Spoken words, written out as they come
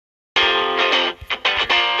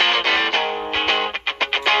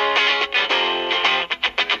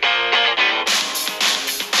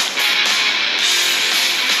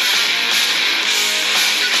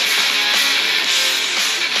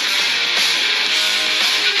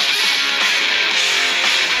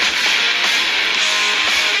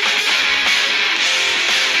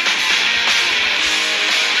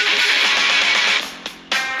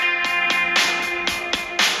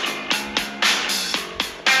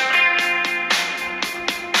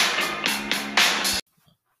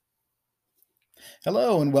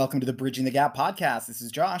Hello and welcome to the Bridging the Gap podcast. This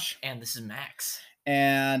is Josh, And this is Max.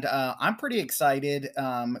 and I'm pretty excited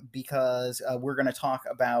because we're going to talk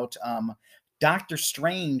about Doctor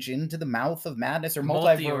Strange into the Mouth of Madness or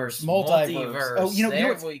multiverse. Oh,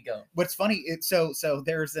 There we go. what's funny? So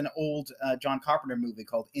there's an old John Carpenter movie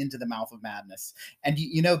called Into the Mouth of Madness, and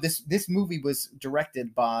this movie was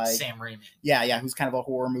directed by Sam Raimi. Yeah, who's kind of a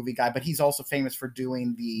horror movie guy, but he's also famous for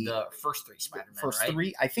doing The first three Spider-Man, first right?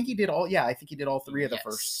 three. I think he did all. Yeah, I think he did all three of the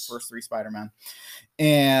Yes. first three Spider-Man.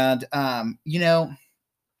 And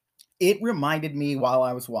it reminded me while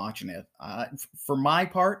I was watching it. For my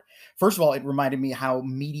part, first of all, it reminded me how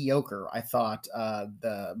mediocre I thought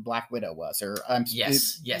the Black Widow was.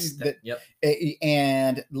 Yep.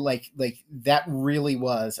 And like that really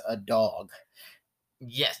was a dog.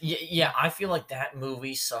 Yes, yeah. I feel like that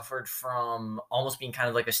movie suffered from almost being kind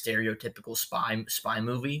of like a stereotypical spy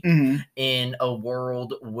movie in a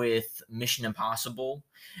world with Mission Impossible.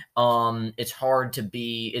 It's hard to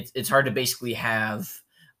basically have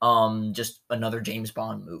just another James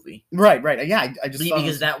Bond movie. Right. Yeah, I just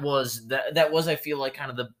because that was I feel like kind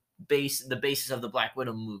of the basis of the Black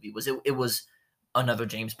Widow movie was it was another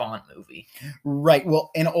James Bond movie. Right.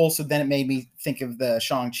 Well, and also then it made me think of the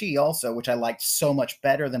Shang-Chi also, which I liked so much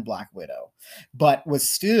better than Black Widow, but was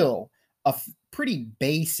still a pretty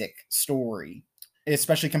basic story,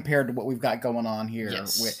 especially compared to what we've got going on here.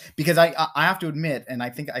 Yes. Because I have to admit, and I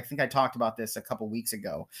think I talked about this a couple weeks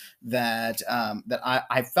ago, that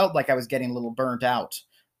I felt like I was getting a little burnt out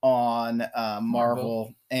on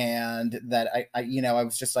Marvel, and that I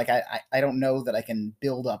was just like I don't know that I can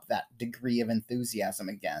build up that degree of enthusiasm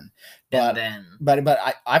again. But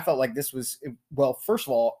I felt like this was, well, first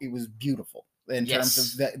of all, it was beautiful in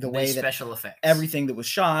terms of the way that special effects, everything that was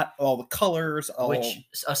shot, all the colors, which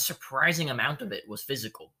a surprising amount of it was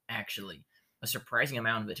physical. Actually, a surprising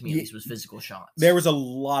amount of it, to me at least, was physical shots. There was a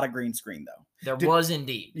lot of green screen though. There was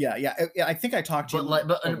indeed. Yeah. I think I talked to you.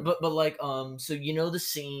 So the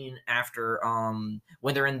scene after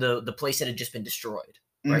when they're in the place that had just been destroyed,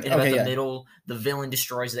 right? In about the middle, the villain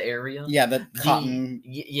destroys the area. Yeah, the cotton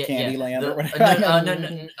candy land or whatever.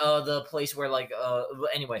 No, the place where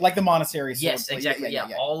anyway, like the monastery. Yes, exactly. Yeah.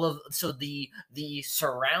 All of the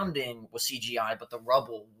surrounding was CGI, but the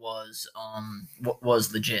rubble was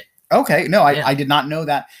legit. Okay, no, I did not know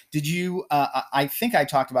that. Did you? I think I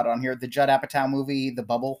talked about it on here. The Judd Apatow movie, The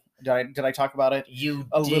Bubble. Did I talk about it?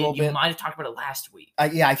 Little bit. You might have talked about it last week.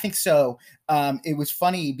 Yeah, I think so. It was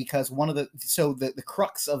funny because the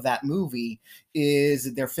crux of that movie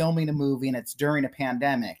is they're filming a movie and it's during a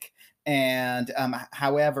pandemic, and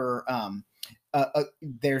however.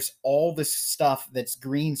 There's all this stuff that's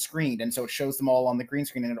green screened, and so it shows them all on the green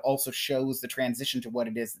screen, and it also shows the transition to what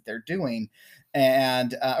it is that they're doing,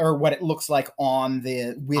 and or what it looks like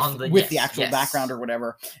with the actual background or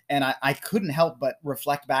whatever. And I couldn't help but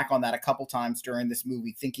reflect back on that a couple times during this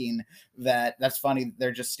movie, thinking that's funny.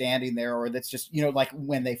 They're just standing there, or that's just like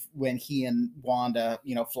when he and Wanda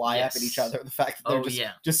fly up at each other. The fact that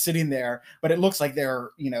they're just sitting there, but it looks like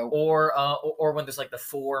they're or when there's like the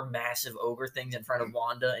four massive ogre things in front of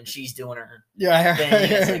Wanda and she's doing her thing.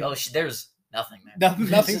 It's like, there's nothing there.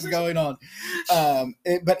 Nothing's going on. I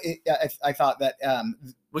thought that I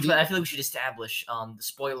feel like we should establish the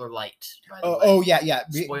spoiler light. By the way. Yeah.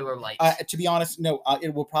 Spoiler light. To be honest, no.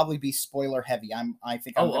 It will probably be spoiler heavy.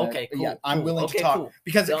 Okay, cool. Yeah, I'm willing to talk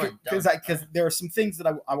because there are some things that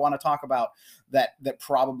I want to talk about that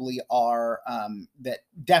probably are that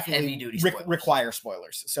definitely require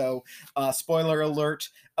spoilers. So, spoiler alert.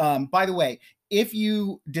 By the way, if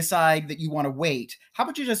you decide that you want to wait, how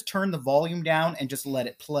about you just turn the volume down and just let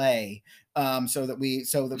it play, so that we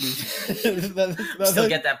still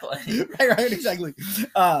get that play. right, exactly.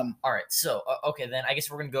 All right, so okay, then I guess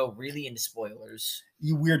we're gonna go really into spoilers.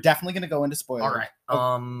 We're definitely gonna go into spoilers. All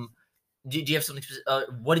right. Do you have something specific?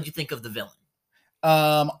 What did you think of the villain?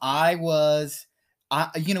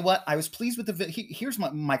 You know what? I was pleased with here's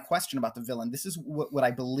my question about the villain. This is what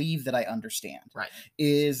I believe that I understand. Right.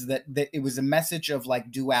 Is that it was a message of like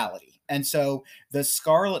duality. And so the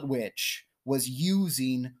Scarlet Witch was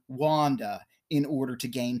using Wanda in order to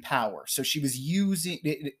gain power. So she was using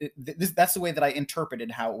that's the way that I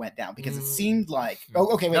interpreted how it went down, because it seemed like go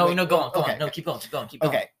on. No, keep going.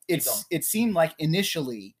 Okay. It seemed like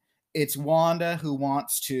initially it's Wanda who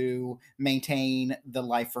wants to maintain the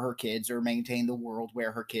life for her kids, or maintain the world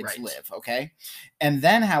where her kids live, okay? And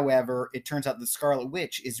then, however, it turns out the Scarlet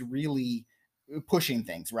Witch is really pushing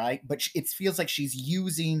things, right? But it feels like she's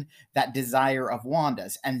using that desire of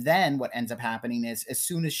Wanda's. And then what ends up happening is, as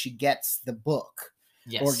soon as she gets the book,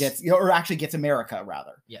 or actually gets America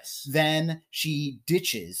rather. Yes. Then she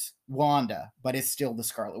ditches Wanda, but is still the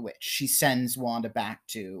Scarlet Witch. She sends Wanda back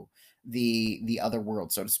to the other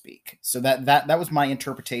world, so to speak. So that was my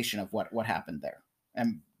interpretation of what happened there.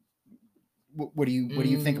 And what do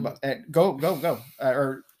you think about it? Go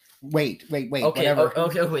or wait okay whatever.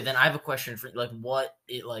 Okay, then I have a question for like what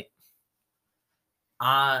it like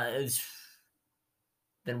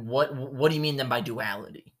then what do you mean then by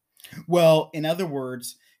duality? Well, in other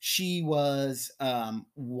words, she was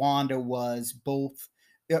Wanda was both.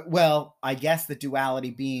 Well, I guess the duality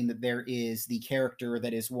being that there is the character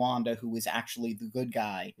that is Wanda, who is actually the good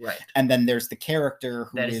guy, right? And then there's the character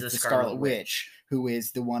who is the Scarlet Witch, who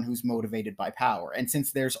is the one who's motivated by power. And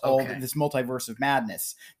since there's all this multiverse of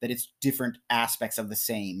madness, that it's different aspects of the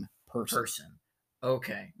same person.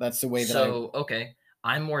 Okay, that's the way that. Okay,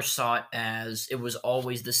 I more saw it as it was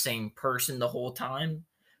always the same person the whole time,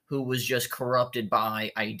 who was just corrupted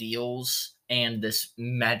by ideals and this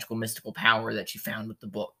magical mystical power that she found with the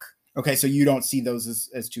book. Okay, so you don't see those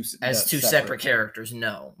as two separate characters,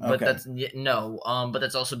 no. But that's but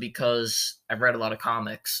that's also because I've read a lot of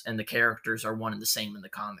comics and the characters are one and the same in the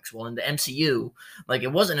comics. Well, in the MCU, like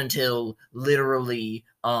it wasn't until literally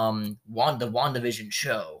the WandaVision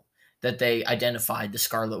show that they identified the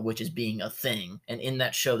Scarlet Witch as being a thing, and in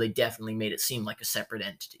that show they definitely made it seem like a separate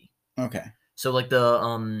entity. Okay. So like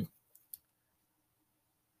the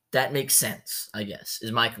that makes sense, I guess,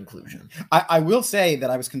 is my conclusion. I will say that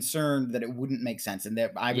I was concerned that it wouldn't make sense, and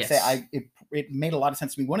that I would say it made a lot of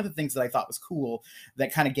sense to me. One of the things that I thought was cool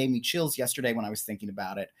that kind of gave me chills yesterday when I was thinking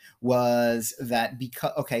about it was that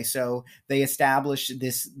so they established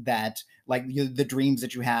that like the dreams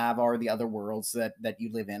that you have are the other worlds that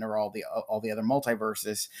you live in, or all the other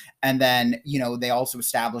multiverses, and then they also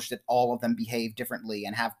established that all of them behave differently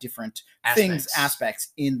and have different aspects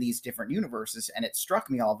in these different universes. And it struck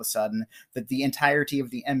me all of a sudden that the entirety of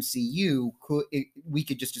the MCU we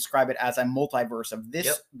could just describe it as a multiverse of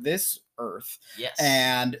this Earth. Yes.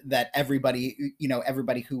 And that everybody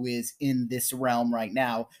who is in this realm right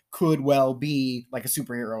now could well be like a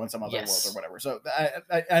superhero in some other world or whatever. So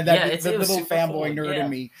the little fanboy nerd in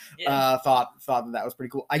me thought that was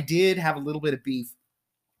pretty cool. I did have a little bit of beef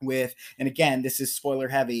with, and again, this is spoiler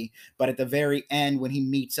heavy, but at the very end when he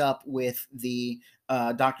meets up with the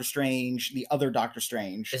Doctor Strange, the other Doctor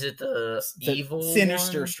Strange. Is it the evil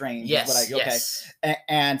Sinister one? Strange? Yes. Yes.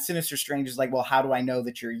 And Sinister Strange is like, well, how do I know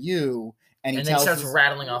that you're you? And he starts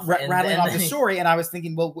rattling off the story. And I was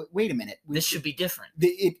thinking, well, wait a minute. This should be different.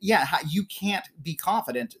 You can't be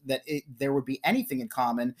confident that there would be anything in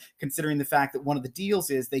common, considering the fact that one of the deals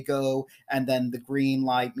is they go and then the green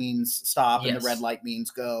light means stop and the red light means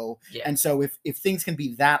go. Yeah. And so if things can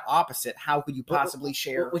be that opposite, how could you possibly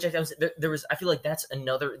share? Which there was, I feel like that's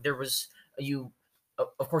another,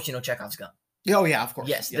 of course, Chekhov's gun. Oh yeah, of course.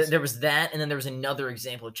 Yes, there was that, and then there was another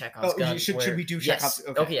example of Chekhov's gun. Should we do Chekhov's?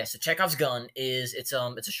 Yes. Okay. So Chekhov's gun is it's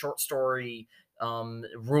a short story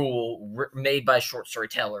rule made by a short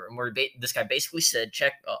storyteller, and where this guy basically said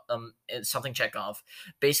Chekhov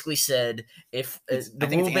basically said if the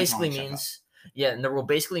rule basically means and the rule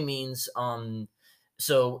basically means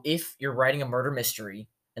so if you're writing a murder mystery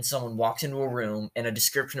and someone walks into a room and a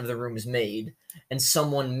description of the room is made and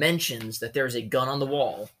someone mentions that there's a gun on the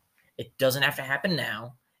wall. It doesn't have to happen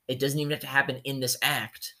now. It doesn't even have to happen in this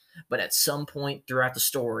act. But at some point throughout the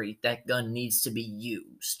story, that gun needs to be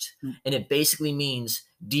used. And it basically means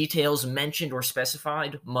details mentioned or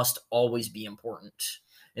specified must always be important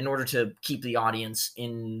in order to keep the audience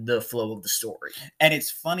in the flow of the story. And it's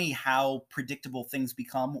funny how predictable things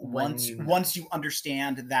become once you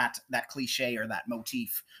understand that cliche or that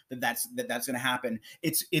motif that's going to happen.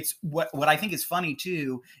 It's what I think is funny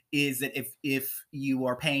too is that if you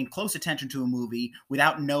are paying close attention to a movie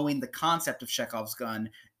without knowing the concept of Chekhov's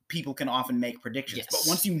gun, people can often make predictions. Yes. But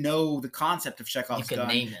once you know the concept of Chekhov's gun,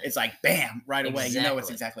 it's like, bam, right away. You know it's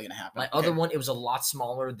exactly going to happen. My other one, it was a lot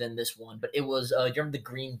smaller than this one, but it was, do you remember the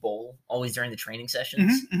green bowl always during the training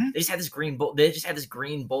sessions? Mm-hmm, mm-hmm. They just had this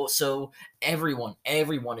green bowl. So everyone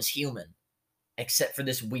is human except for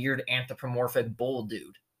this weird anthropomorphic bull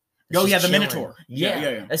dude. The Minotaur.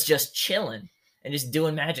 Yeah. That's just chilling and just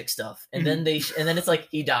doing magic stuff. And then and then it's like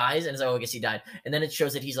he dies and it's like, oh, I guess he died. And then it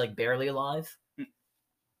shows that he's like barely alive.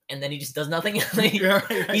 and then he just does nothing.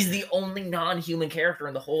 He's the only non-human character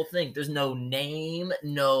in the whole thing. There's no name,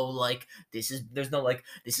 no like there's no like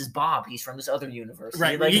this is Bob. He's from this other universe.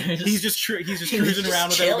 Right, like he's just cruising around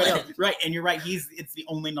with chilling. everybody else. Right, and you're right. It's the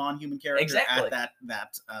only non-human character at that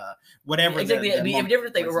whatever. Exactly. It'd be a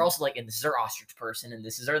different thing. We're also like, and this is our ostrich person, and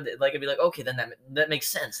this is our like. It'd be like, okay, then that makes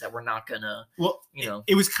sense that we're not gonna. Well,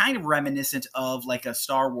 it was kind of reminiscent of like a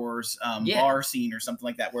Star Wars bar scene or something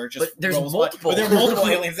like that, where it just there's multiple. But there are multiple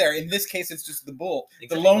aliens there. In this case, it's just the bull,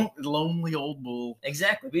 the lonely old bull.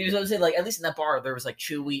 Exactly. Because I was saying, like, at least in that bar, there was like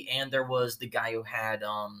Chewie, and there was the guy who had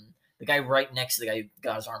the guy right next to the guy who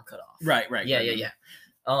got his arm cut off. Right. Yeah.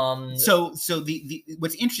 So the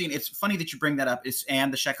what's interesting, it's funny that you bring that up,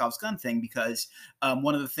 and the Chekhov's gun thing, because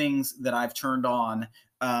one of the things that I've turned on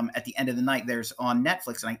at the end of the night, there's on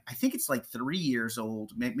Netflix, and I think it's like 3 years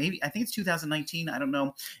old, maybe I think it's 2019, I don't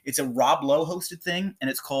know. It's a Rob Lowe hosted thing, and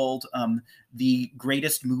it's called The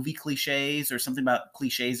Greatest Movie Cliches, or something about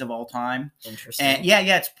cliches of all time. Interesting. And yeah,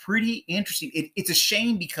 it's pretty interesting. It's a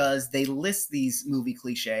shame because they list these movie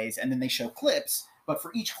cliches and then they show clips. But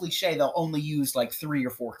for each cliche, they'll only use like 3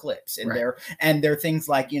 or 4 clips in there. And they're things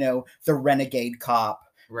like, the renegade cop,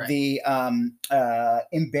 the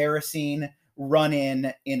embarrassing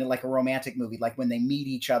run-in like a romantic movie, like when they meet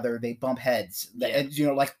each other, they bump heads, and,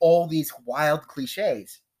 like all these wild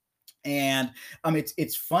cliches. And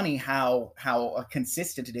it's funny how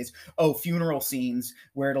consistent it is. Funeral scenes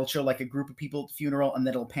where it'll show like a group of people at the funeral, and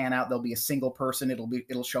then it'll pan out, there'll be a single person,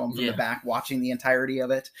 it'll show them from the back watching the entirety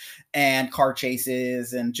of it, and car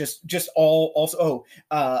chases, and just all also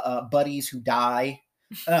buddies who die.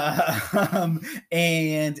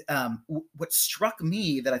 What struck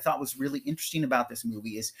me that I thought was really interesting about this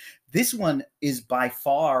movie is this one is by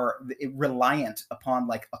far reliant upon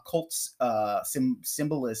like occult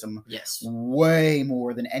symbolism, way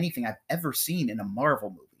more than anything I've ever seen in a Marvel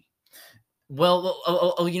movie. Well,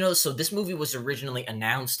 so this movie was originally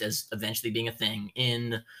announced as eventually being a thing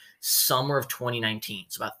in summer of 2019.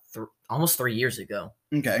 It's about almost 3 years ago.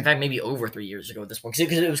 Okay. In fact, maybe over 3 years ago at this point,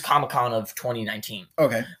 because it was Comic-Con of 2019.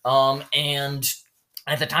 Okay. And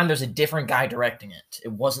at the time, there's a different guy directing it.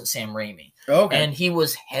 It wasn't Sam Raimi. Okay. And he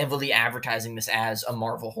was heavily advertising this as a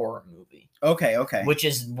Marvel horror movie. Okay. Which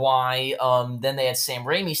is why then they had Sam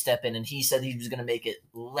Raimi step in, and he said he was going to make it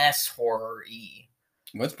less horror-y.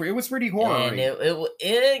 It was pretty horror-y.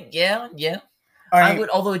 And yeah.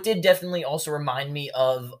 Although it did definitely also remind me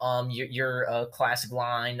of your classic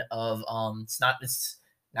line of it's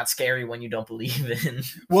not scary when you don't believe in.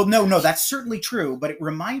 Well, no, that's certainly true. But it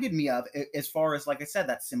reminded me of, as far as, like I said,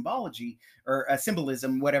 that symbology or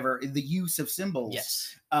symbolism, whatever, the use of symbols.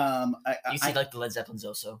 Yes. You see, like the Led Zeppelin's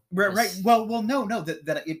also. Right. Well, no.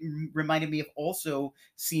 That it reminded me of also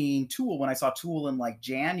seeing Tool when I saw Tool in like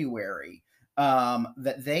January.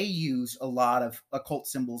 That they use a lot of occult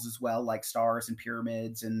symbols as well, like stars and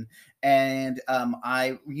pyramids, and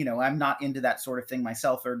I'm not into that sort of thing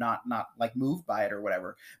myself, or not like moved by it or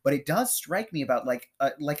whatever. But it does strike me about like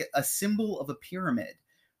a symbol of a pyramid.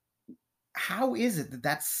 How is it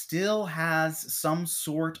that still has some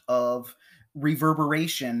sort of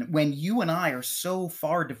reverberation when you and I are so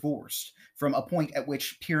far divorced from a point at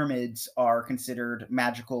which pyramids are considered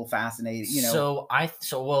magical, fascinating, So if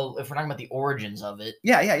we're talking about the origins of it,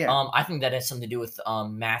 I think that has something to do with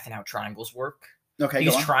math and how triangles work. Okay,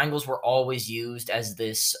 because triangles were always used as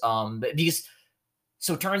this so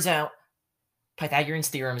it turns out Pythagorean's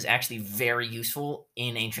theorem is actually very useful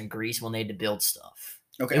in ancient Greece when they had to build stuff.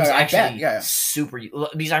 Okay, it was actually super.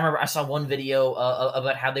 Because I remember I saw one video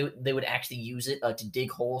about how they would actually use it to dig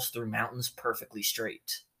holes through mountains perfectly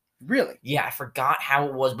straight. Really? Yeah, I forgot how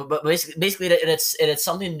it was, but basically it had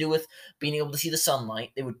something to do with being able to see the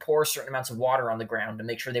sunlight. They would pour certain amounts of water on the ground to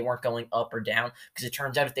make sure they weren't going up or down, because it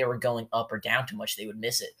turns out if they were going up or down too much, they would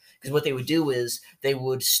miss it. Because what they would do is they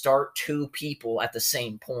would start 2 people at the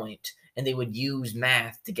same point, and they would use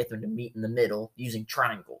math to get them to meet in the middle using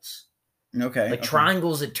triangles. Okay.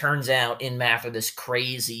 Triangles, it turns out, in math are this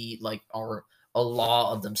crazy, are a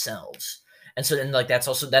law of themselves. And so then that's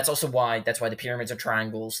why the pyramids are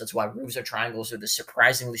triangles. That's why roofs are triangles. They're this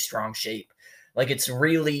surprisingly strong shape.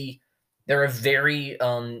 They're a very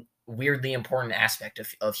weirdly important aspect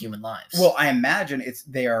of human lives. Well, I imagine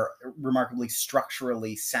they are remarkably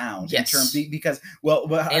structurally sound. Yes. In terms because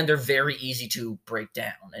and they're very easy to break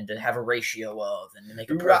down and to have a ratio of and to make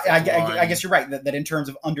a perfect line. I guess you're right that in terms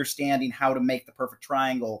of understanding how to make the perfect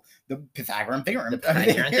triangle, the Pythagorean theorem.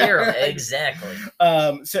 Exactly.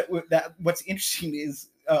 So what's interesting is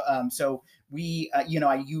so we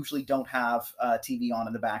I usually don't have TV on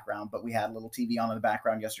in the background, but we had a little TV on in the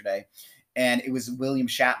background yesterday. And it was William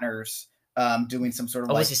Shatner's doing some sort of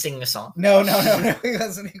Oh, like. was he singing a song? No, he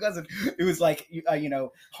wasn't. He wasn't. It was like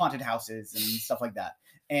haunted houses and stuff like that.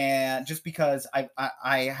 And just because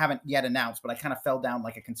I haven't yet announced, but I kind of fell down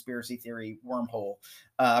like a conspiracy theory wormhole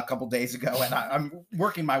a couple days ago, and I'm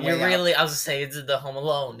working my way. I was gonna say it's the Home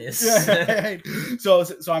Alone is. Right. So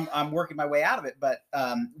I'm working my way out of it. But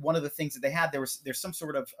one of the things that they had there's some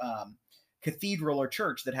sort of cathedral or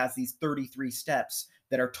church that has these 33 steps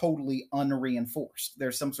that are totally unreinforced.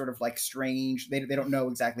 There's some sort of like strange, they don't know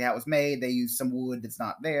exactly how it was made. They use some wood that's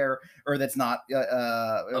not there or that's not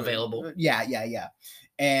available. Yeah.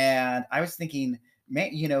 And I was thinking,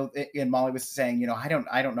 man, and Molly was saying, I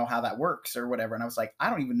don't know how that works or whatever. And I was like,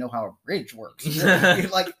 I don't even know how a bridge works.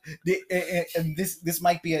 Like, and this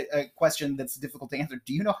might be a question that's difficult to answer.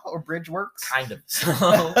 Do you know how a bridge works? Kind of.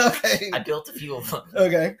 So okay. I built a few of them.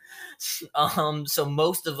 Okay. So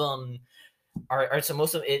most of them are. So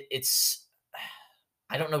most of it's.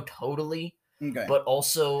 I don't know totally. Okay. But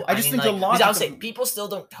also, I just think a lot. I would say people still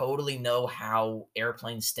don't totally know how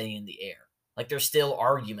airplanes stay in the air. Like, there's still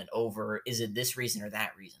argument over, is it this reason or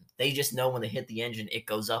that reason? They just know when they hit the engine, it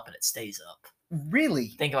goes up and it stays up. Really?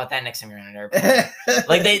 Think about that next time you're on an airplane.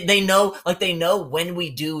 Like, they know when we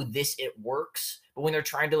do this, it works. But when they're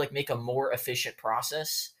trying to, like, make a more efficient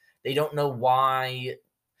process, they don't know why,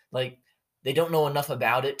 like, they don't know enough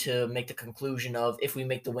about it to make the conclusion of, if we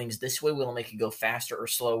make the wings this way, we'll make it go faster or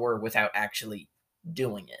slower without actually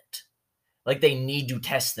doing it. Like, they need to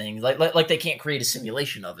test things. Like they can't create a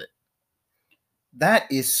simulation of it.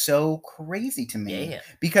 That is so crazy to me. Yeah.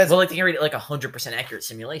 Because they can read it like 100% accurate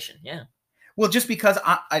simulation. Yeah. Well, just because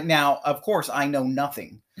I now, of course, I know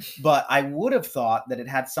nothing, but I would have thought that it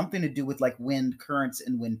had something to do with like wind currents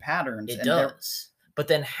and wind patterns. It does. But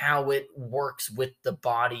then how it works with the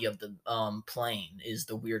body of the plane is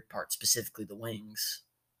the weird part, specifically the wings.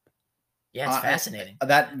 Yeah, it's fascinating.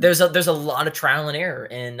 There's a lot of trial and error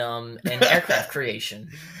in aircraft creation.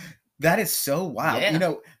 That is so wild.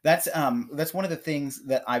 Yeah. That's one of the things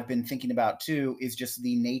that I've been thinking about too, is just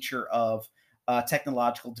the nature of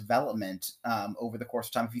technological development over the course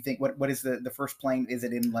of time. If you think, what is the first plane? Is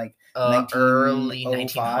it in like early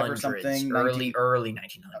 1900s or something? Early 1900s.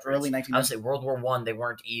 Early 1900s. I would say World War I. They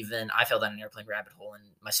weren't even. I fell down an airplane rabbit hole in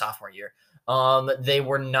my sophomore year. They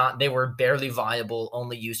were not. They were barely viable.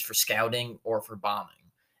 Only used for scouting or for bombing,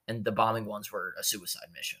 and the bombing ones were a suicide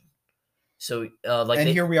mission. So,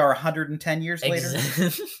 here we are 110 years later.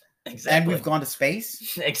 Exactly. And we've gone to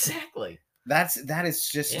space. Exactly. That is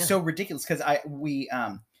just so ridiculous, because we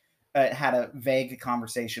had a vague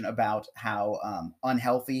conversation about how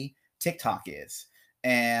unhealthy TikTok is.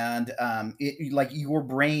 And like your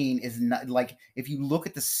brain is not, like, if you look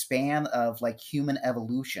at the span of like human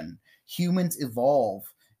evolution, humans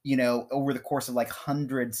evolve over the course of like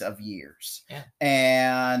hundreds of years. Yeah.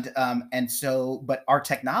 And so, but our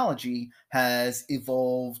technology has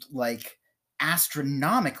evolved like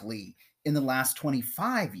astronomically in the last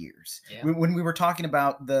 25 years. Yeah. When we were talking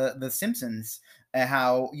about the Simpsons,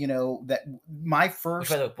 how that my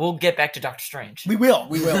first. We'll get back to Doctor Strange. We will.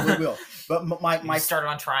 But my started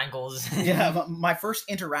on triangles. Yeah, my first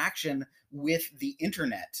interaction with the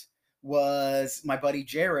internet was my buddy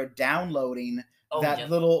Jared downloading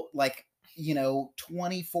little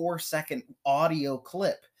 24-second audio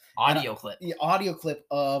clip. Audio clip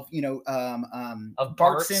of of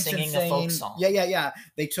Bart singing a folk song. Yeah.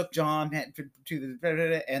 They took John to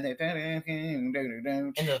the and they in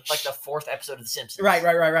the fourth episode of The Simpsons. Right.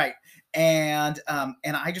 And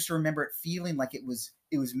I just remember it feeling like it was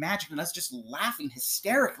magic, and us just laughing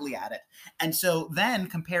hysterically at it. And so then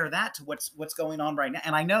compare that to what's going on right now.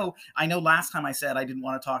 And I know last time I said I didn't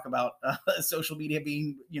want to talk about social media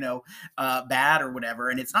being bad or whatever,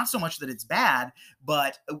 and it's not so much that it's bad,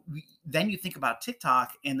 but then you think about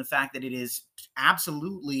TikTok and the fact that it is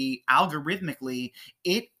absolutely algorithmically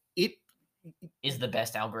it is the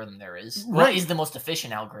best algorithm there is. Right. Well, is the most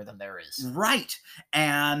efficient algorithm there is. Right.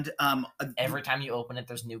 And every time you open it,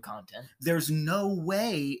 there's new content. There's no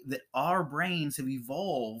way that our brains have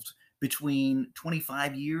evolved between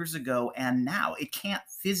 25 years ago and now. It can't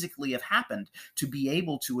physically have happened to be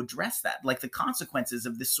able to address that. Like, the consequences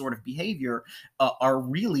of this sort of behavior are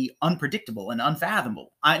really unpredictable and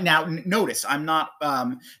unfathomable. Now, notice, I'm not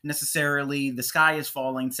necessarily the sky is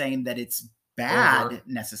falling saying that it's bad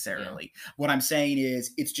necessarily. Yeah. What I'm saying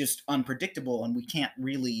is it's just unpredictable, and we can't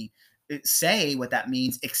really say what that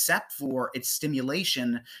means except for its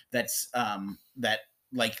stimulation that's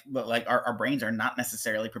like our brains are not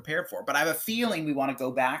necessarily prepared for. But I have a feeling we want to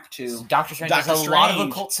go back to Doctor Strange. There's a lot of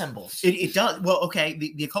occult symbols. It does. Well, okay,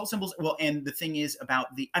 the occult symbols. Well, and the thing is about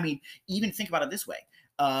even think about it this way.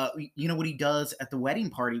 you know what he does at the wedding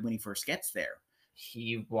party when he first gets there?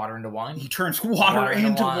 He water into wine. He turns water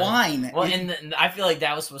into wine. Well, and I feel like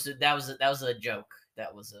that was supposed to. That was a joke.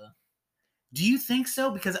 That was a. Do you think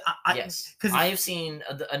so? Because Yes, because I have seen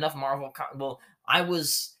enough Marvel. Well, I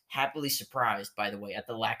was happily surprised, by the way, at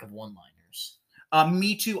the lack of one-liners.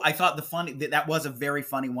 Me too. I thought that was a very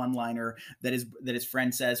funny one-liner that his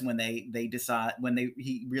friend says when they decide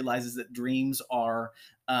he realizes that dreams are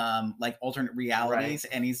like alternate realities,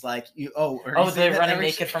 right. And he's like, they're running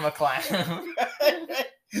naked from a cloud.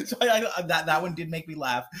 So that one did make me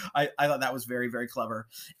laugh. I thought that was very, very clever.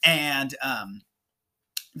 And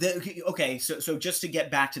so just to get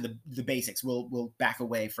back to the basics, we'll back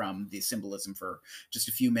away from the symbolism for just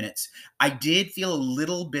a few minutes. I did feel a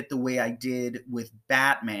little bit the way I did with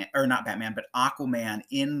Batman, or not Batman, but Aquaman,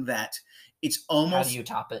 in that it's almost, how do you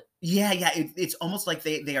top it? Yeah, it's almost like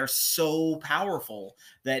they are so powerful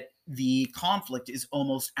that the conflict is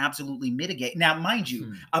almost absolutely mitigated. Now, mind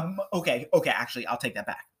you, okay, actually, I'll take that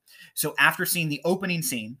back. So after seeing the opening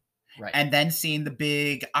scene, right, and then seeing the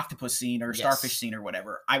big octopus scene or starfish scene or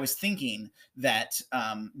whatever, I was thinking that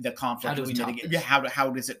the conflict was mitigated. How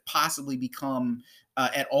does it possibly become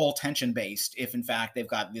at all tension based if in fact they've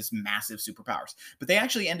got this massive superpowers? But they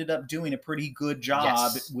actually ended up doing a pretty good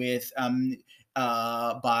job with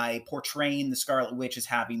by portraying the Scarlet Witch as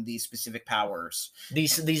having these specific powers.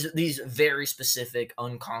 These very specific,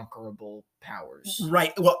 unconquerable powers.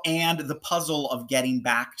 Right. Well, and the puzzle of getting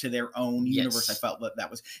back to their own universe, I felt that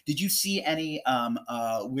was. Did you see any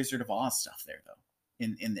Wizard of Oz stuff there though?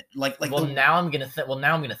 In the now I'm gonna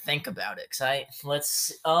think about it because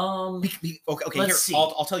let's here, see.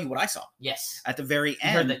 I'll tell you what I saw. Yes, at the very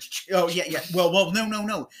end. Oh yeah. Well,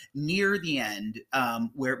 no. Near the end,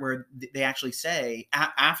 where they actually say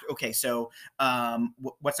after. Okay, so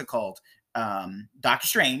what's it called? Doctor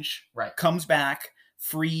Strange comes back,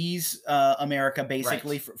 frees America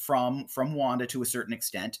basically from Wanda to a certain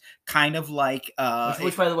extent, kind of like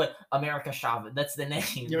which by the way, America Chavez. That's the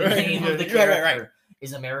name. The name of the character.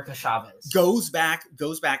 Is America Chavez. Goes back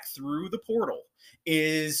through the portal,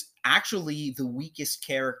 is actually the weakest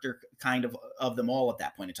character kind of them all at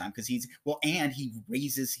that point in time, because he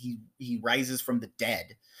rises from the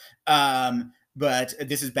dead. But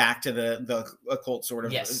this is back to the occult sort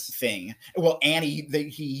of thing. Well, and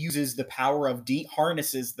he uses the power of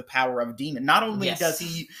harnesses the power of demon. Not only does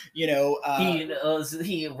he,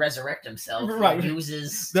 he resurrect himself. Right. He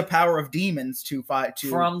uses the power of demons to fight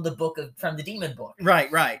from the demon book.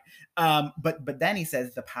 Right. But then he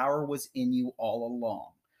says the power was in you all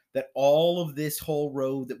along. That all of this whole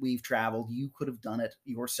road that we've traveled, you could have done it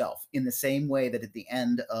yourself, in the same way that at the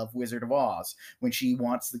end of Wizard of Oz, when she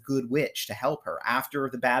wants the good witch to help her after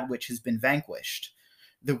the bad witch has been vanquished,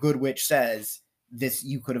 the good witch says,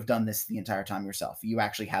 you could have done this the entire time yourself. You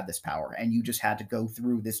actually had this power, and you just had to go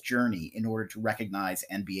through this journey in order to recognize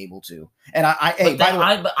and be able to. And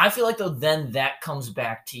I feel like though then that comes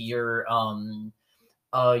back to your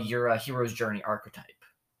hero's journey archetype.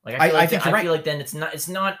 Like I feel like then it's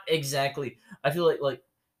not exactly. I feel like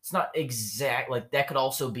it's not exact. Like that could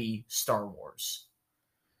also be Star Wars.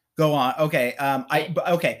 Go on. Okay. I'm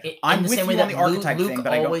with you on the archetype thing,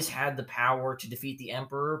 but Luke always had the power to defeat the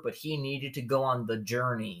Emperor, but he needed to go on the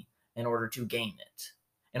journey in order to gain it,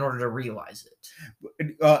 in order to realize it.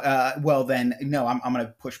 Well, then, no, I'm going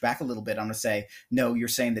to push back a little bit. I'm going to say, no, you're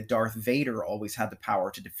saying that Darth Vader always had the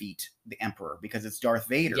power to defeat the Emperor, because it's Darth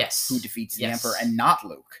Vader who defeats the Emperor and not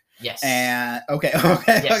Luke. Yes. And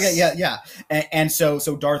and so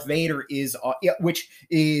Darth Vader is, which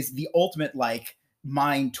is the ultimate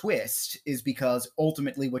mind twist, is because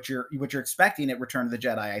ultimately what you're expecting at Return of the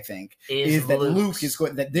Jedi, I think, is that Luke is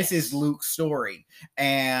going, that this is Luke's story.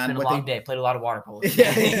 And it's been a long day, played a lot of water polo.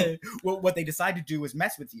 Well, what they decide to do is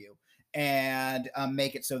mess with you and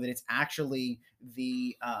make it so that it's actually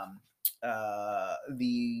the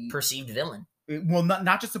perceived villain. Well,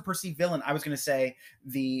 not just the perceived villain. I was going to say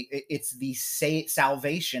it's the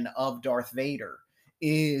salvation of Darth Vader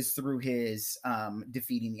is through his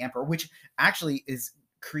defeating the Emperor, which actually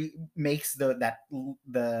makes the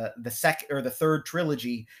second or the third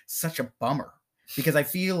trilogy such a bummer, because I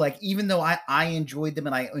feel like even though I enjoyed them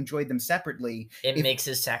and I enjoyed them separately, it makes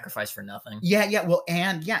his sacrifice for nothing. Well,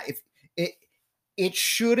 and if it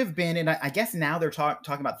should have been, and I guess now they're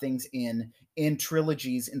talking about things in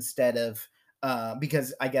trilogies instead of.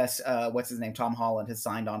 Because I guess what's his name, Tom Holland, has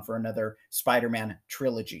signed on for another Spider-Man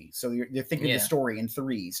trilogy. So they're thinking of the story in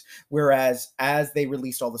threes. Whereas as they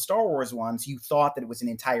released all the Star Wars ones, you thought that it was an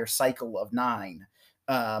entire cycle of 9.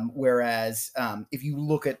 Whereas if you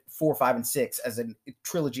look at 4, 5, and 6 as a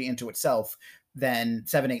trilogy into itself, then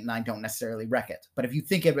 7, 8, and 9 don't necessarily wreck it. But if you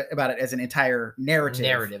think about it as an entire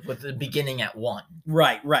narrative with the beginning at 1,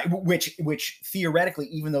 right, which theoretically,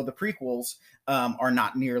 even though the prequels are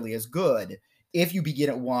not nearly as good, if you begin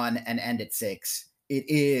at 1 and end at 6, it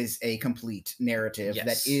is a complete narrative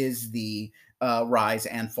that is the rise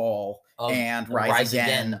and fall and rise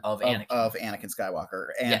again of Anakin Skywalker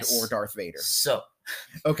and or Darth Vader. So,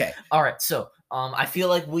 okay, all right. So, I feel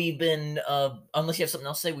like we've been, unless you have something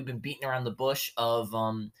else to say, we've been beating around the bush of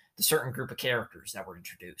the certain group of characters that were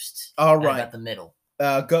introduced. All right, at the middle.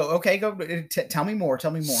 Go. Tell me more.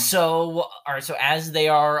 So, all right. So, as they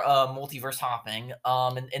are multiverse hopping,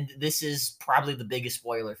 and this is probably the biggest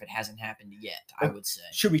spoiler if it hasn't happened yet. I would say.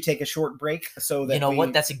 Should we take a short break so that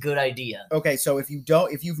what? That's a good idea. Okay. So if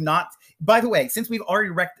you've not, by the way, since we've already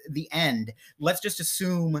wrecked the end, let's just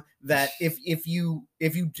assume that if you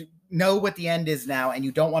know what the end is now and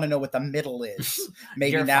you don't want to know what the middle is,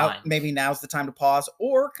 maybe now's the time to pause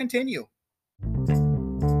or continue.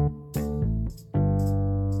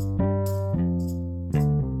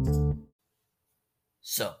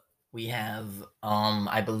 So we have,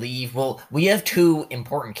 I believe, we have 2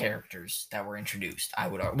 important characters that were introduced. I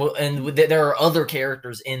would argue, and there are other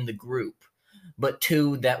characters in the group, but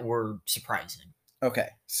 2 that were surprising. Okay,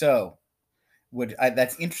 so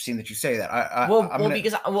that's interesting that you say that.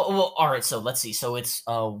 All right. So let's see. So it's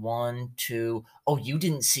 1, 2. Oh, you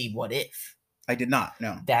didn't see What If? I did not.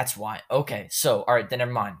 No. That's why. Okay. So all right, then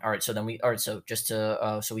never mind. All right. So then So just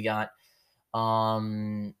to so we got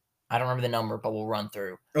I don't remember the number, but we'll run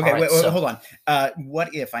through. Okay, wait, hold on.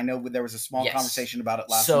 What If? I know there was a small conversation about it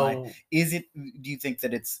last night. Is it? Do you think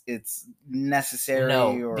that it's necessary?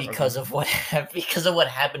 No, because of what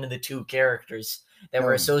happened to the 2 characters that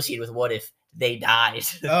were associated with What If. They died.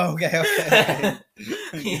 Oh, okay.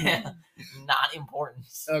 Yeah, not important.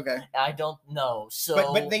 Okay. I don't know.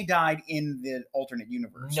 So, but they died in the alternate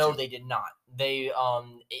universe. No, they did not. They all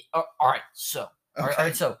right. So. Okay. All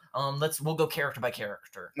right, so we'll go character by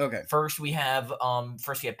character. Okay. First we have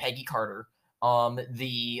Peggy Carter, who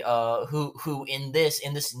in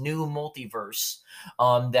this new multiverse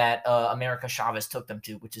that America Chavez took them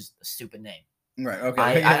to, which is a stupid name. Right.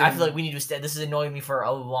 Okay. I feel like we need to this is annoying me for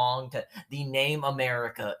a long time. The name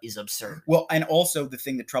America is absurd. Well, and also the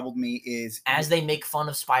thing that troubled me is as they make fun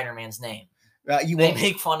of Spider-Man's name. They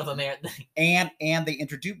make fun of America, and they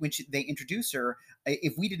introduce her.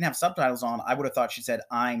 If we didn't have subtitles on, I would have thought she said,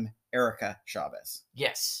 "I'm Erica Chavez."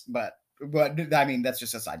 Yes, but I mean that's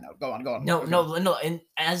just a side note. Go on. No. And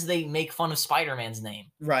as they make fun of Spider-Man's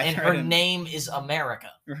name, right, and her name is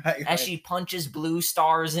America, right, as she punches blue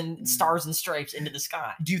stars and stripes into the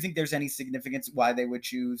sky. Do you think there's any significance why they would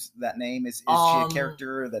choose that name? Is she a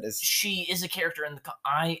character that is? She is a character in the.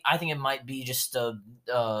 I think it might be just a.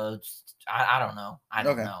 I don't know. I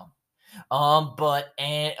don't know. But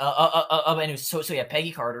anyway, so yeah,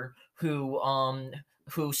 Peggy Carter, who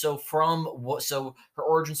her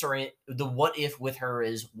origin story, the what if with her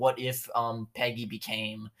is what if Peggy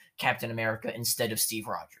became Captain America instead of Steve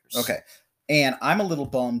Rogers. Okay. And I'm a little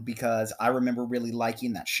bummed because I remember really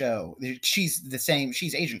liking that show. She's the same.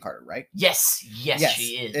 She's Agent Carter, right? Yes,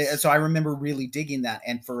 she is. So I remember really digging that,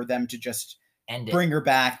 and for them to just bring her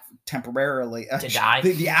back temporarily to die.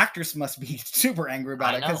 The actress must be super angry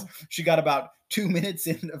about it because she got about 2 minutes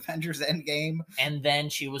in Avengers Endgame, and then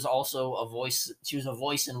she was also a voice. She was a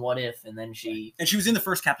voice in What If, and then she was in the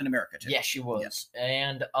first Captain America too. Yes, she was. Yeah.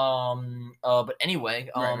 And but anyway,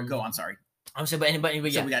 right, go on. Sorry. I'm saying, but anybody,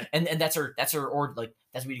 yeah, so and that's her, or like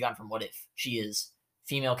that's what you got from What If. She is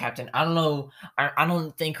female captain. I don't know. I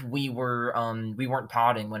don't think we weren't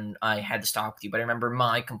podding when I had to stop with you, but I remember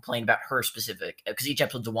my complaint about her specific, because each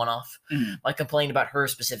episode's a one-off. Mm-hmm. My complaint about her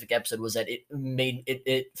specific episode was that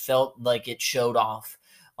it felt like it showed off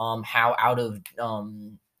how out of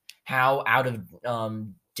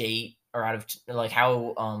date, or out of like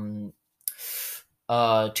how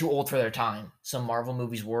too old for their time some Marvel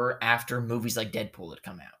movies were after movies like Deadpool had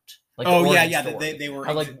come out. Like they were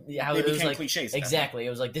they became cliches. Exactly. It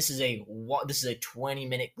was like this is a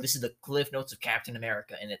 20-minute. This is the Cliff Notes of Captain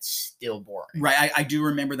America, and it's still boring. Right. I do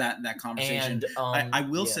remember that conversation. And I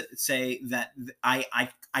will say that I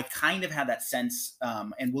kind of had that sense,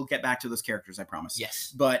 and we'll get back to those characters, I promise.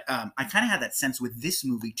 Yes. But I kind of had that sense with this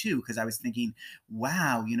movie too, because I was thinking,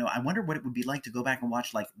 wow, I wonder what it would be like to go back and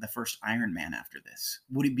watch like the first Iron Man after this.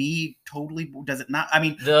 Would it be totally? Does it not? I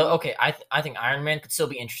mean, I think Iron Man could still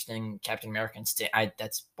be interesting. Captain America,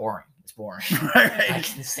 that's boring. It's boring. Right. I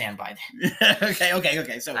can stand by that.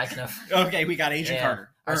 Okay. So we got Agent Carter.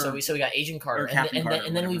 So we got Agent Carter,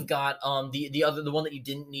 and then we've got the one that you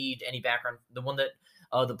didn't need any background. The one that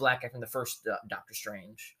the black guy from the first Doctor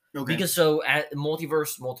Strange. Okay. Because so at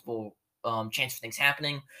Multiverse, multiple chance for things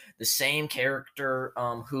happening. The same character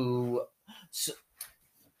who.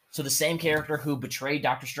 So the same character who betrayed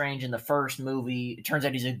Doctor Strange in the first movie, it turns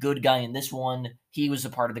out he's a good guy in this one. He was a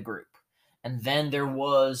part of the group. And then there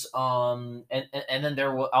was and then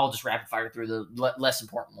there was, I'll just rapid fire through the less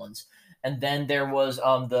important ones. And then there was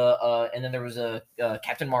a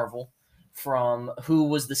Captain Marvel from who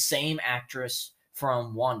was the same actress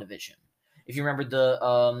from WandaVision. If you remember the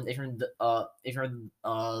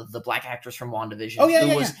black actress from WandaVision, Oh yeah, who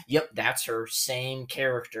yeah, was yeah. yep, that's her, same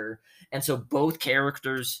character. And so both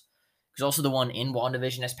characters, there's also the one in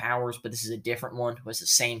WandaVision has powers, but this is a different one who has the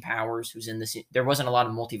same powers. Who's in this? There wasn't a lot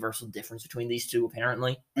of multiversal difference between these two,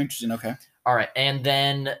 apparently. Interesting. Okay. All right, and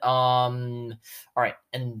then The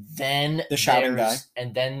shouting guy.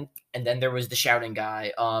 and then there was the shouting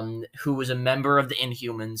guy, who was a member of the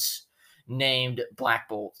Inhumans, named Black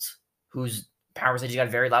Bolt, whose powers that he's got a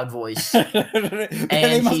very loud voice. And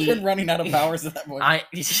they must have been running out of powers at that point.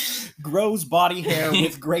 Grows body hair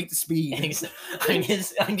with great speed. Do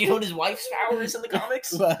you know what his wife's power is in the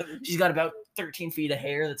comics? But, she's got about 13 feet of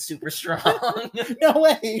hair that's super strong. no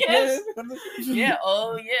way. Yes. Yeah.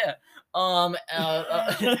 Oh yeah.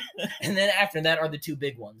 And then after that are the two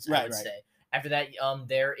big ones. I would say. After that,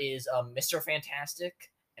 there is Mr.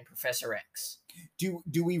 Fantastic and Professor X. Do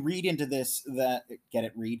we read into this that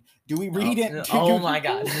Do we read it? Oh my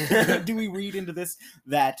god! Do we read into this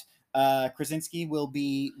that Krasinski will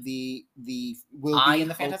be in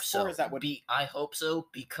the Fantastic Four? Is that what? I hope so,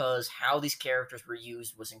 because how these characters were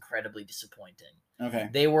used was incredibly disappointing. Okay.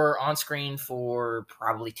 They were on screen for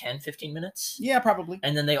probably 10-15 minutes. Yeah, probably.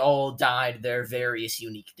 And then they all died their various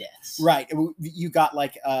unique deaths. Right. You got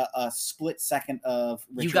like a split second of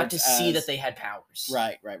Richards. You got to see that they had powers.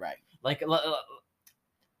 Right.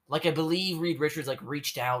 Like I believe Reed Richards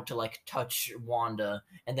reached out to touch Wanda,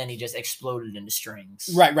 and then he just exploded into strings.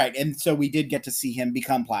 Right. And so we did get to see him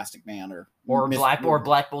become Plastic Man or Black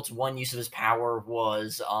Bolt's one use of his power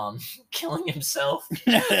was killing himself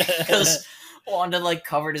because Wanda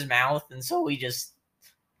covered his mouth, and so he just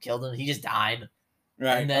killed him. He just died.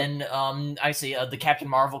 Right. And then I see the Captain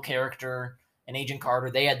Marvel character and Agent Carter.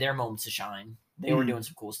 They had their moments to shine. They were doing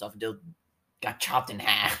some cool stuff. They got chopped in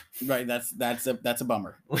half. Right, that's a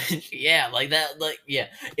bummer. Yeah,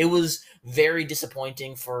 it was very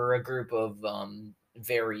disappointing for a group of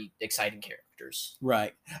very exciting characters.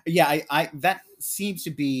 Right. Yeah, I that seemed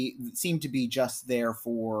to be just there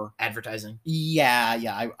for advertising.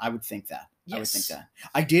 Yeah, I would think that. Yes. I would think that.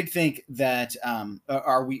 I did think that.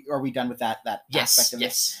 Are we done with that aspect of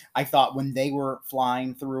this? I thought when they were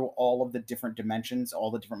flying through all of the different dimensions,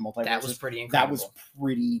 all the different multiverses, that was pretty incredible. That was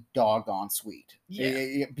pretty doggone sweet.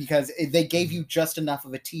 Yeah, because they gave you just enough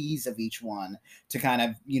of a tease of each one to kind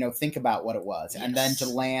of think about what it was, and then to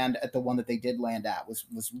land at the one that they did land at was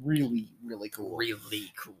really really cool.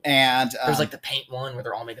 Really cool. And there's the paint one where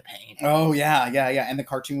they're all made of paint. Oh yeah, and the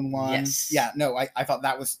cartoon one. Yes. Yeah. No, I thought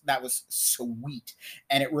that was sweet,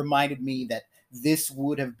 and it reminded me that this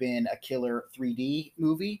would have been a killer 3D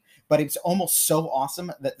movie, but it's almost so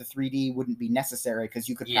awesome that the 3D wouldn't be necessary because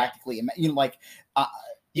you could practically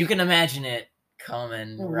you can imagine it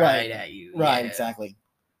coming right at you. Right, exactly.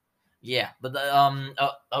 Yeah, but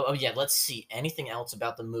let's see. Anything else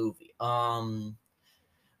about the movie? The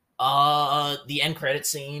end credit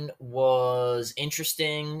scene was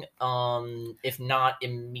interesting, if not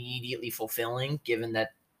immediately fulfilling, given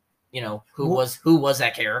that who was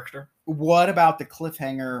that character? What about the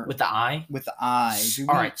cliffhanger with the eye?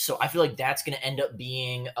 All right, so I feel like that's going to end up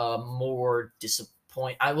being more disappointing.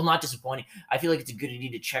 Not disappointing. I feel like it's a good idea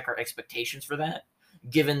to check our expectations for that,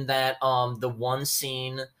 given that the one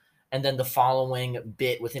scene and then the following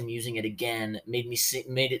bit with him using it again made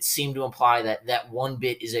it seem to imply that one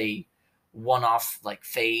bit is a one-off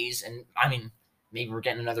phase, and I mean maybe we're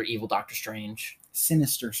getting another evil Doctor Strange.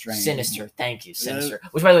 Sinister Strange. Sinister, thank you, Sinister.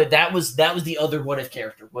 Which, by the way, that was the other what if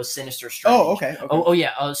character was Sinister Strange. Oh, okay. Oh,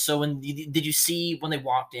 yeah. So did you see when they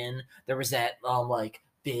walked in? There was that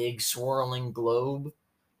big swirling globe,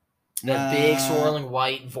 that big swirling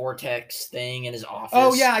white vortex thing in his office.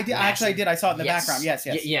 Oh yeah, I did. Actually, I did. I saw it in the background. Yes.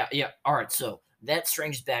 Yeah. All right. So that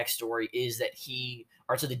Strange's backstory is that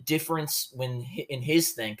so the difference in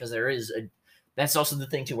his thing, because that's also the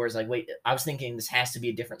thing too, where it's wait, I was thinking this has to be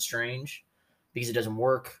a different Strange, because it doesn't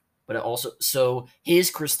work, but it also so his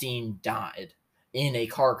Christine died in a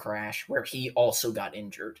car crash where he also got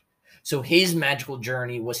injured. So his magical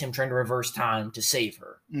journey was him trying to reverse time to save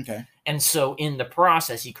her. Okay. And so in the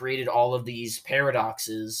process, he created all of these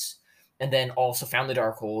paradoxes, and then also found the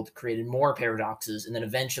Darkhold, created more paradoxes, and then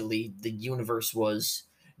eventually the universe was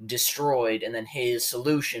destroyed, and then his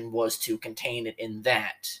solution was to contain it in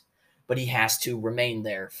that, but he has to remain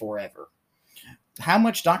there forever. How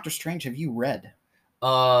much Doctor Strange have you read?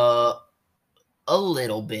 A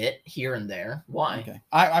little bit here and there. Why? Okay,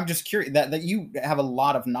 I'm just curious that you have a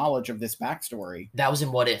lot of knowledge of this backstory. That was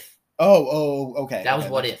in What If. Okay. That was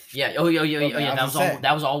What If. Yeah. Oh, yeah. Okay,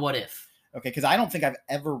 That was all What If. Okay, because I don't think I've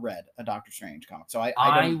ever read a Doctor Strange comic, so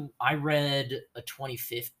I read a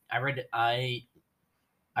 2015. I read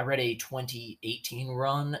a 2018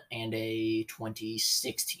 run and a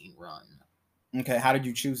 2016 run. Okay, how did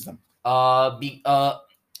you choose them?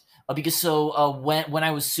 Because when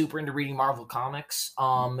I was super into reading Marvel comics,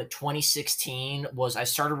 2016 was, I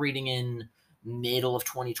started reading in middle of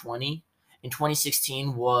 2020. And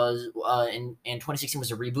 2016 was and 2016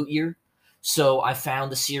 was a reboot year. So I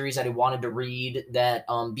found the series that I wanted to read that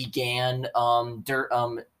began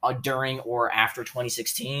during or after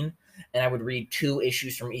 2016, and I would read 2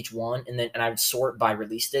 issues from each one, and I would sort by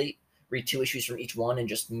release date, read 2 issues from each one, and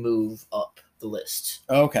just move up the list.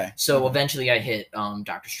 Okay. So eventually I hit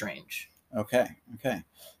Doctor Strange. Okay.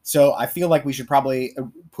 So I feel like we should probably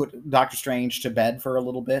put Doctor Strange to bed for a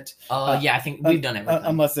little bit. Yeah, I think we've done everything.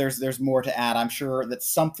 Unless there's more to add. I'm sure that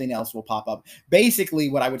something else will pop up. Basically,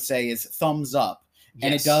 what I would say is thumbs up. Yes.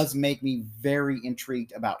 And it does make me very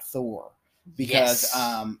intrigued about Thor. Because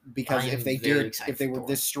if they were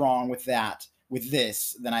this strong with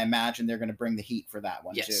this, then I imagine they're going to bring the heat for that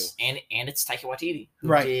one too. And it's Taika Waititi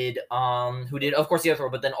who did of course the other Thor,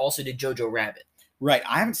 but then also did Jojo Rabbit. Right.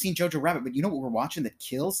 I haven't seen Jojo Rabbit, but you know what we're watching that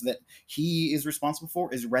kills that he is responsible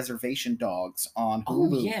for is Reservation Dogs on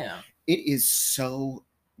Hulu. Oh yeah. It is so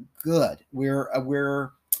good.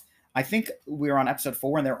 I think we're on episode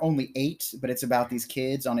 4 and there are only 8, but it's about these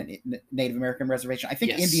kids on a Native American reservation. I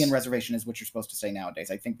think Indian reservation is what you're supposed to say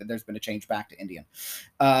nowadays. I think that there's been a change back to Indian.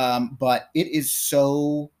 But it is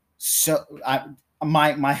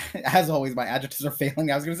my as always, my adjectives are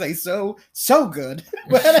failing. I was going to say so good,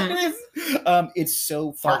 but it's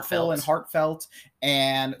so thoughtful and heartfelt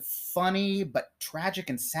and funny, but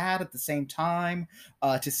tragic and sad at the same time.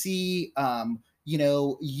 To see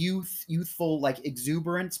youthful like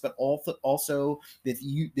exuberance, but also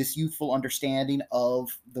this youthful understanding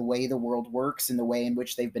of the way the world works and the way in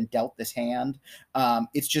which they've been dealt this hand.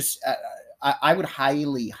 It's just I would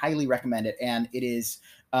highly recommend it, and it is.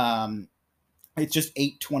 It's just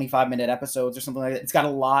 8 25-minute episodes or something like that. It's got a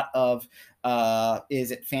lot of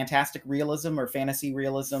is it fantastic realism or fantasy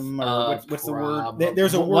realism or what's the word?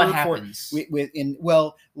 There's a word for it.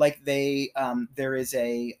 There is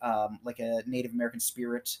a like a Native American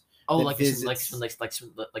spirit. Oh, like smoke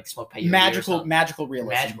peyote. Magical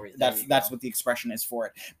realism. That's what the expression is for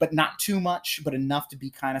it. But not too much, but enough to be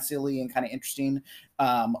kind of silly and kind of interesting.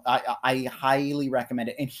 I highly recommend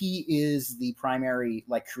it, and he is the primary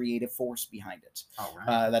like creative force behind it. Oh,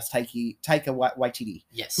 right. That's Taika Waititi,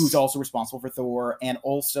 yes, who's also responsible for Thor and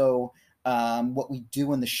also What We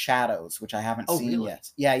Do in the Shadows, which I haven't seen yet.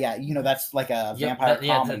 Yeah. That's like a vampire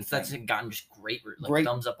comedy. That's gotten just great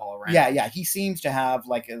thumbs up all around. Yeah. He seems to have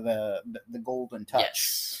like the golden touch.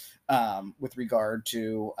 Yes. With regard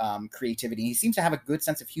to creativity. He seems to have a good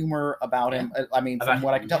sense of humor about him. I mean, from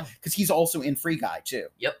what I can tell, because he's also in Free Guy too.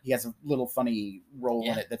 Yep. He has a little funny role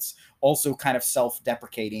in it that's also kind of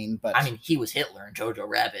self-deprecating. But I mean, he was Hitler in Jojo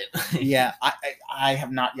Rabbit. Yeah, I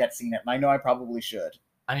have not yet seen it, and I know I probably should.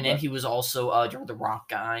 I mean, and he was also the rock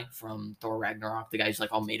guy from Thor Ragnarok. The guy who's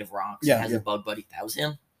like all made of rocks. Yeah, has a bug buddy. That was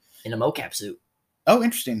him in a mocap suit. Oh,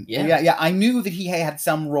 interesting. Yeah. I knew that he had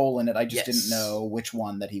some role in it. I just didn't know which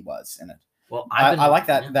one that he was in it. Well, I like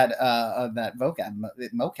that vocab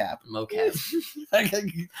mocap.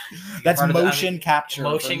 That's motion capture.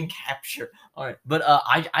 Motion capture. All right, but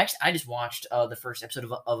I just watched the first episode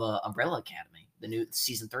of Umbrella Academy, the new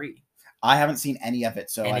season 3. I haven't seen any of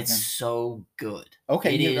it, so it's so good.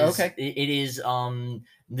 Okay, It is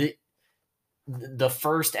the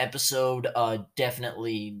first episode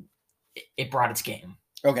definitely it brought its game.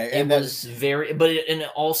 Okay, it was very, but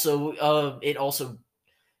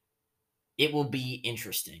it will be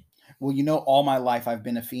interesting. Well, all my life I've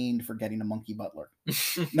been a fiend for getting a monkey butler.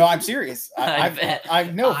 No, I'm serious. I bet.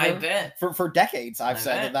 For decades I've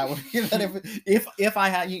said that would be that if I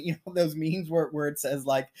had those memes where it says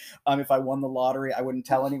like if I won the lottery I wouldn't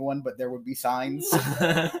tell anyone, but there would be signs.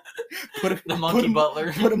 Put a monkey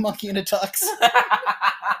in a tux.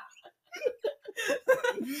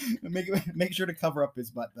 Make sure to cover up his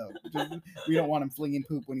butt though. We don't want him flinging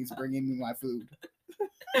poop when he's bringing me my food.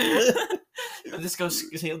 He'll just go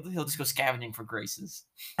scavenging for graces.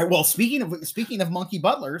 All right, well, speaking of monkey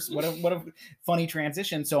butlers, what a funny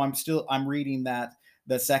transition. So I'm reading that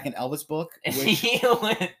the second Elvis book. He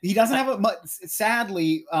doesn't have a much.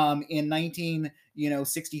 Sadly, in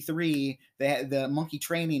 1963, the monkey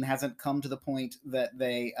training hasn't come to the point that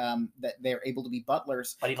they're able to be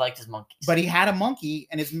butlers. But he liked his monkeys. But he had a monkey,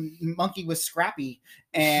 and his monkey was Scrappy,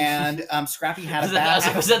 and Scrappy had a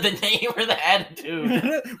bad. Was that the name or the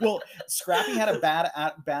attitude? Well, Scrappy had a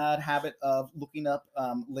bad habit of looking up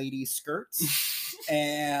ladies' skirts.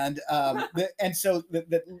 And so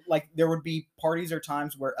like there would be parties or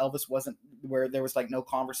times where Elvis wasn't, where there was like no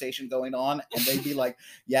conversation going on, and they'd be like,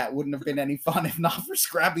 yeah, it wouldn't have been any fun if not for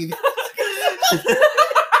Scrappy. I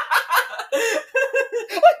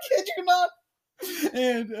kid you not.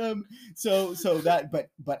 And so that,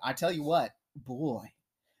 but I tell you what, boy,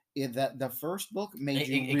 that the first book made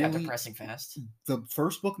you really got depressing fast. The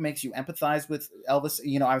first book makes you empathize with Elvis.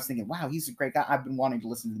 You know, I was thinking, wow, he's a great guy. I've been wanting to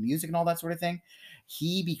listen to the music and all that sort of thing.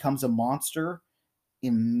 He becomes a monster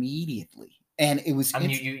immediately, and it was. I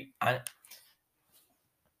mean,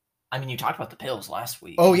 you talked about the pills last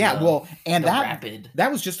week. Oh yeah, well, and that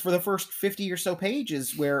was just for the first 50 or so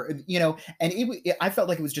pages, where and I felt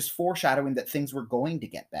like it was just foreshadowing that things were going to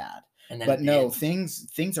get bad. But no,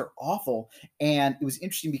 things are awful. And it was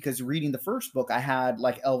interesting because reading the first book, I had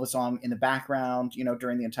like Elvis on in the background,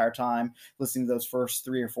 during the entire time, listening to those first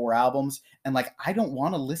 3 or 4 albums. And like, I don't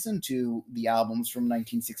want to listen to the albums from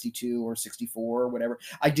 1962 or 64 or whatever.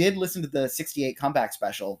 I did listen to the 68 comeback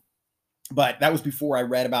special, but that was before I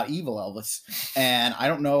read about evil Elvis. And I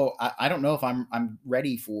don't know. I don't know if I'm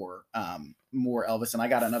ready for more Elvis, and I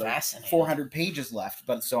got another 400 pages left,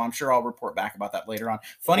 but so I'm sure I'll report back about that later on.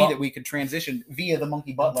 Funny that we could transition via the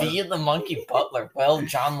Monkey Butler. Well,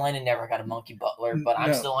 John Lennon never got a Monkey Butler, but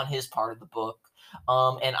I'm still on his part of the book.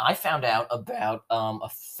 And I found out about a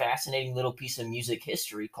fascinating little piece of music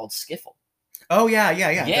history called skiffle. Oh yeah.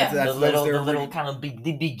 Yeah, the little kind of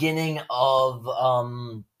the beginning of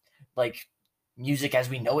like music as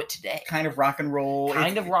we know it today. Kind of rock and roll.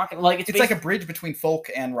 It's like a bridge between folk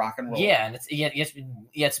and rock and roll. Yeah, and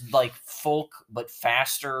it's like folk but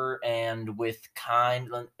faster and with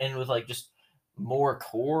like just more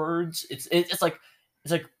chords. It's like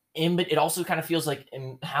it also kind of feels like,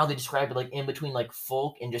 in how they describe it, like in between like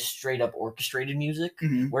folk and just straight up orchestrated music,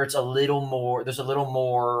 where it's there's a little more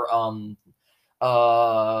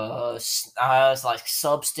it's like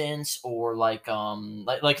substance, or like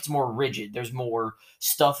it's more rigid. There's more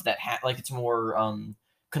stuff that it's more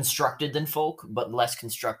constructed than folk, but less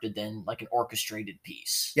constructed than like an orchestrated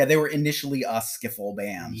piece. Yeah, they were initially a skiffle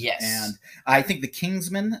band. Yes, and I think the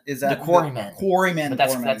Kingsmen is that the Quarrymen. Quarrymen, but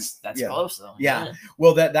that's close though. Yeah.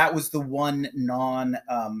 Well, that was the one non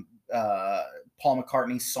Paul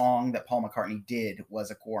McCartney song that Paul McCartney did, was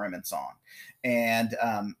a Quarrymen song. And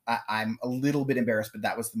I'm a little bit embarrassed, but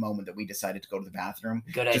that was the moment that we decided to go to the bathroom.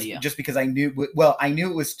 Good idea. Just because I knew it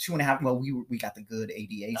was 2.5. Well, we got the good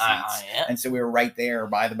ADA seats, and so we were right there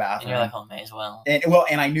by the bathroom. And you're like, oh, may as well.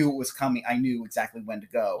 And I knew it was coming. I knew exactly when to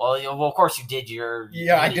go. Well, of course you did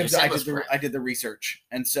I did the research,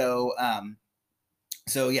 and so.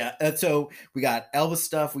 So we got Elvis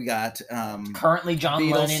stuff. We got currently John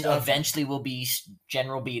Beatles Lennon stuff. Eventually will be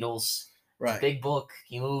General Beatles. Right. It's a big book.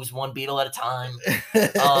 He moves one Beatle at a time.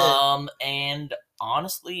 And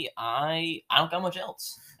honestly, I don't got much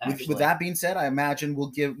else. With that being said, I imagine we'll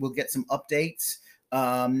get some updates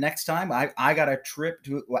next time. I got a trip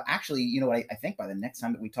to. Well, actually, you know what? I think by the next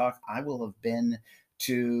time that we talk, I will have been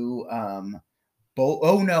to.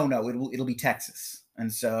 It'll be Texas. And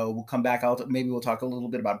so we'll come back. Maybe we'll talk a little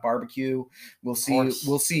bit about barbecue. We'll see.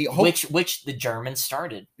 Which the Germans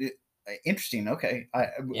started. Interesting. Okay.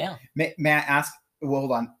 Yeah. May I ask? Well,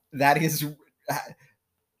 hold on. That is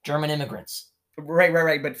German immigrants. Right.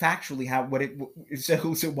 But factually, so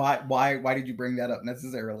why did you bring that up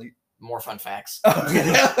necessarily? More fun facts.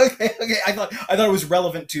 Okay. I thought it was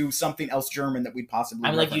relevant to something else German that we'd possibly.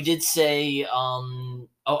 I mean, like you did say.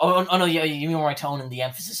 Oh no! Yeah, you mean my tone and the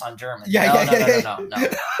emphasis on German? No. Okay,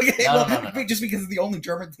 no. Just because the only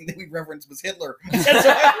German thing that we referenced was Hitler.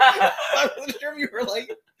 I was sure you were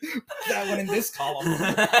like that one in this column.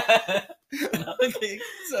 Okay,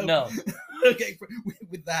 so no. Okay,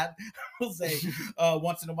 with that, we'll say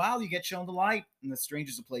once in a while you get shown the light in the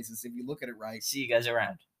strangest of places if you look at it right. See you guys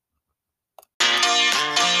around.